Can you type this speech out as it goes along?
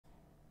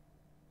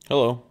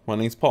Hello, my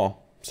name's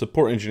Paul,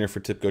 support engineer for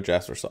Tibco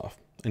Jaspersoft,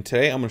 and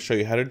today I'm going to show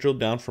you how to drill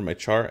down from a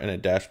chart and a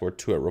dashboard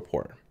to a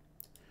report.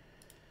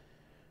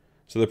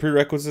 So the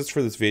prerequisites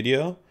for this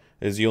video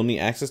is you'll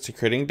need access to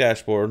creating a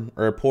dashboard,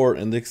 a report,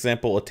 in the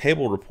example a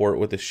table report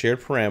with a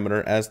shared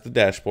parameter as the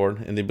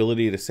dashboard and the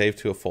ability to save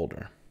to a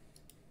folder.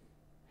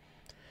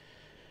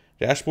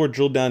 Dashboard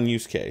drill down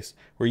use case.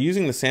 We're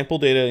using the sample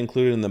data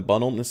included in the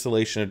bundled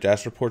installation of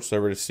Jaspersoft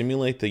server to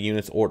simulate the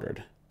units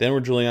ordered. Then we're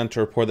drilling on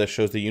to a report that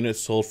shows the units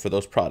sold for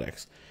those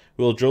products.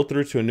 We will drill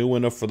through to a new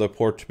window for the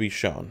report to be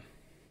shown.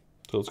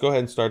 So let's go ahead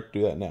and start to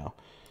do that now.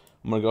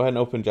 I'm going to go ahead and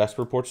open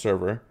Jaspersoft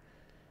server.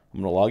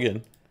 I'm going to log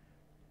in.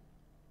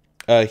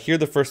 Here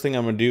the first thing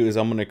I'm going to do is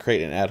I'm going to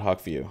create an ad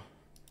hoc view.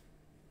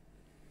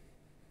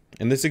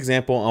 In this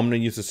example, I'm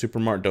going to use the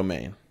supermart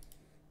domain.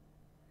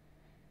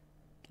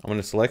 I'm going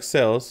to select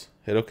sales,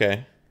 hit OK.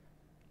 And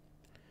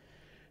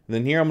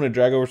then here I'm going to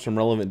drag over some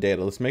relevant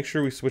data. Let's make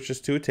sure we switch this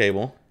to a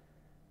table.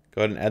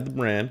 Go ahead and add the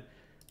brand,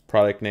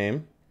 product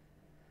name.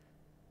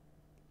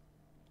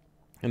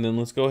 And then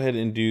let's go ahead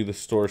and do the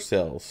store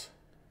sales.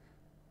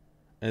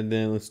 And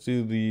then let's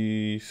do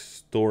the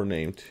store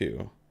name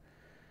too.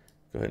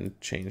 Go ahead and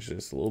change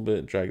this a little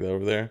bit, drag that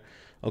over there.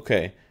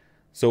 Okay,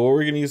 so what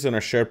we're going to use in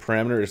our shared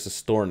parameter is the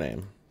store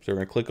name. So we're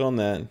going to click on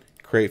that,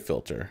 create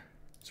filter.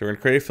 So we're going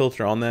to create a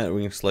filter on that.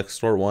 We can select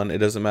store one. It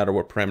doesn't matter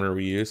what parameter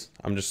we use.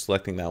 I'm just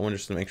selecting that one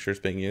just to make sure it's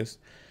being used.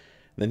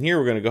 And then here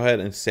we're going to go ahead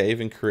and save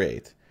and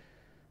create.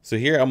 So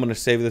here I'm going to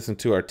save this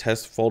into our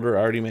test folder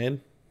I already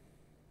made.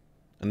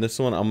 And this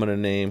one I'm going to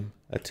name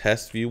a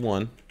test view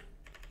 1.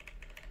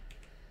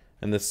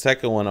 And the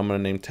second one I'm going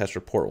to name test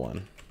report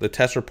 1. The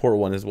test report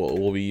 1 is what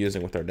we'll be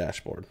using with our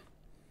dashboard.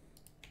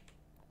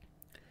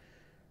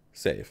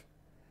 Save.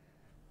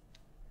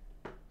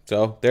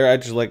 So there I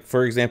just, like,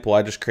 for example,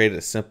 I just created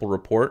a simple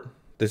report.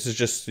 This is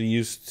just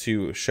used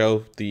to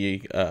show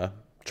the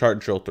chart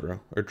drill through,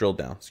 or drill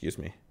down, excuse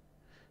me.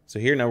 So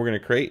here now we're going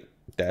to create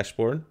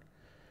dashboard.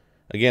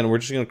 Again, we're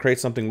just going to create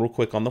something real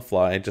quick on the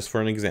fly, just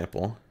for an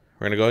example.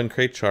 We're going to go ahead and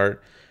create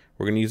chart.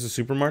 We're going to use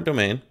the supermart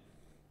domain.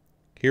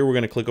 Here we're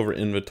going to click over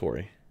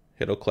inventory.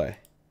 Hit OK.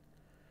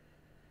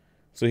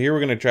 So here we're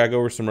going to drag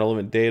over some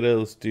relevant data.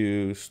 Let's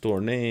do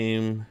store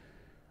name.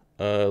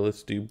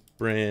 Let's do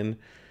brand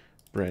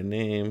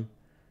name.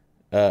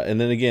 And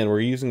then again,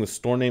 we're using the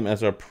store name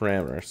as our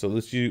parameter. So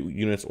let's do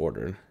units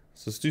ordered.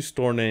 So let's do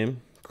store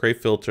name,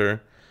 create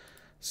filter,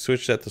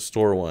 switch that to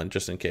store one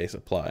just in case,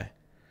 apply.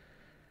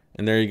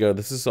 And there you go.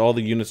 This is all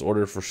the units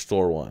ordered for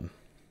store 1.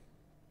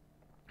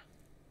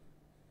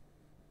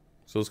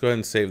 So let's go ahead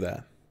and save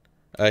that.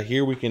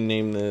 Here we can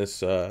name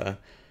this,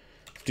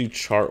 do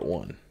chart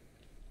 1.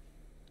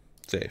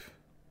 Save.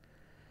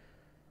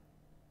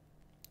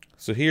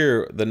 So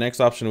here, the next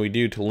option we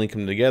do to link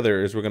them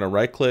together is we're going to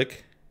right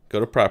click,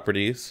 go to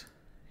properties.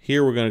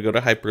 Here we're going to go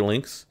to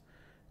hyperlinks,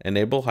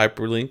 enable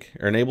hyperlink,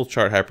 or enable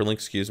chart hyperlink,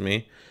 excuse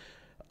me.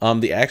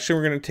 The action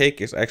we're going to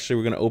take is actually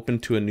we're going to open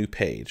to a new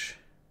page.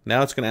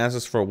 Now it's going to ask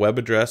us for a web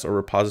address or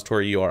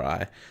repository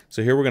URI.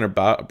 So here we're going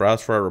to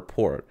browse for our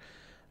report.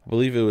 I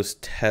believe it was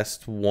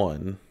test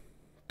report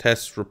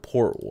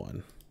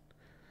 1.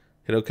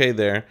 Hit OK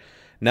there.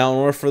 Now in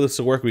order for this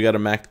to work, we got to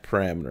map the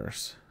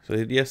parameters. So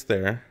hit yes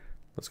there.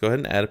 Let's go ahead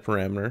and add a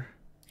parameter.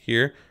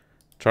 Here,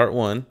 chart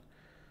 1,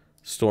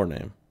 store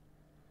name.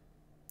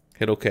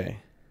 Hit OK.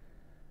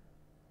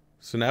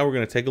 So now we're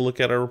going to take a look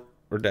at our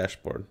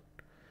dashboard.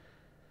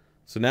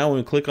 So now when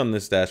we click on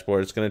this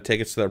dashboard, it's going to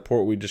take us to the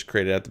report we just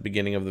created at the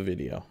beginning of the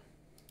video.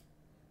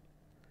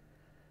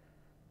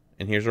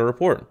 And here's our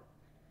report.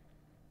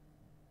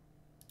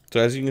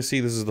 So as you can see,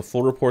 this is the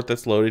full report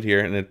that's loaded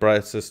here, and it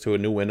brought us to a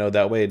new window.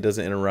 That way it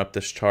doesn't interrupt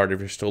this chart if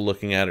you're still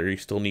looking at it or you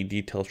still need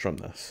details from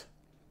this.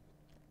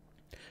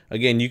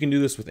 Again, you can do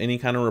this with any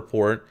kind of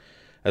report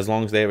as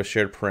long as they have a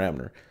shared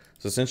parameter.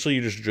 So essentially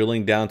you're just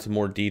drilling down to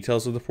more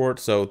details of the report.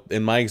 So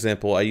in my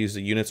example, I used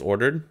the units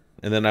ordered,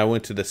 and then I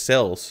went to the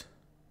sales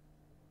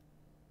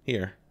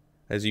here,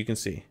 as you can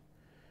see.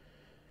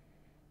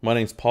 My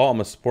name's Paul. I'm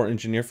a support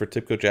engineer for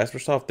Tibco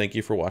Jaspersoft. Thank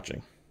you for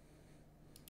watching.